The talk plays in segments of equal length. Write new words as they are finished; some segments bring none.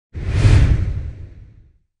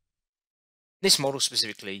This model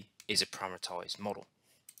specifically is a parameterized model.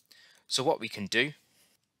 So what we can do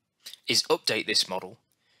is update this model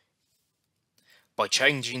by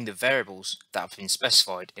changing the variables that have been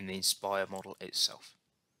specified in the Inspire model itself.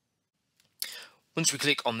 Once we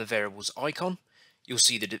click on the variables icon, you'll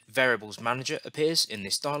see the variables manager appears in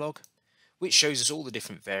this dialog, which shows us all the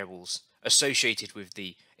different variables associated with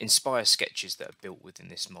the Inspire sketches that are built within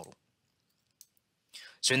this model.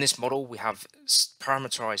 So in this model we have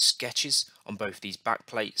parameterized sketches on both these back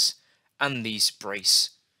plates and these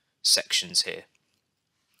brace sections here.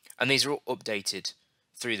 And these are all updated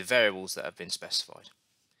through the variables that have been specified.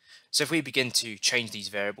 So if we begin to change these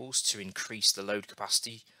variables to increase the load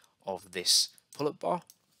capacity of this pull-up bar,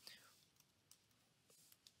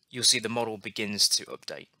 you'll see the model begins to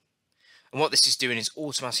update. And what this is doing is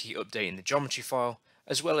automatically updating the geometry file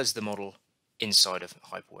as well as the model inside of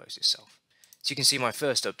HyperWorks itself. So you can see my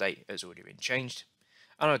first update has already been changed,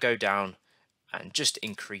 and I'll go down and just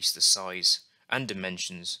increase the size and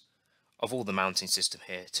dimensions of all the mounting system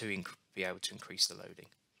here to be able to increase the loading.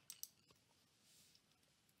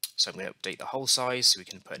 So I'm going to update the hole size so we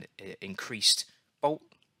can put an increased bolt,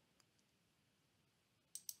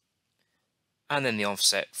 and then the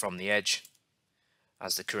offset from the edge,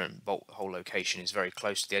 as the current bolt hole location is very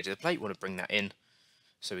close to the edge of the plate. We want to bring that in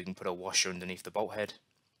so we can put a washer underneath the bolt head,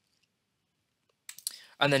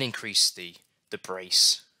 and then increase the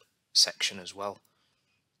brace section as well.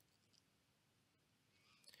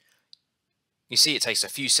 You see it takes a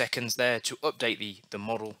few seconds there to update the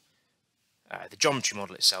model, the geometry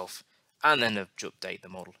model itself, and then to update the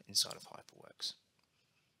model inside of HyperWorks.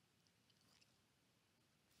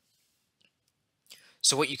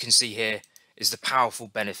 So what you can see here is the powerful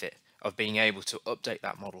benefit of being able to update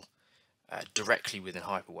that model directly within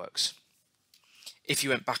HyperWorks. If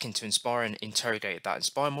you went back into Inspire and interrogated that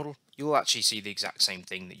Inspire model, you'll actually see the exact same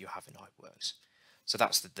thing that you have in HyperWorks. So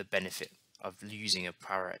that's the benefit of using a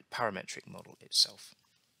parametric model itself.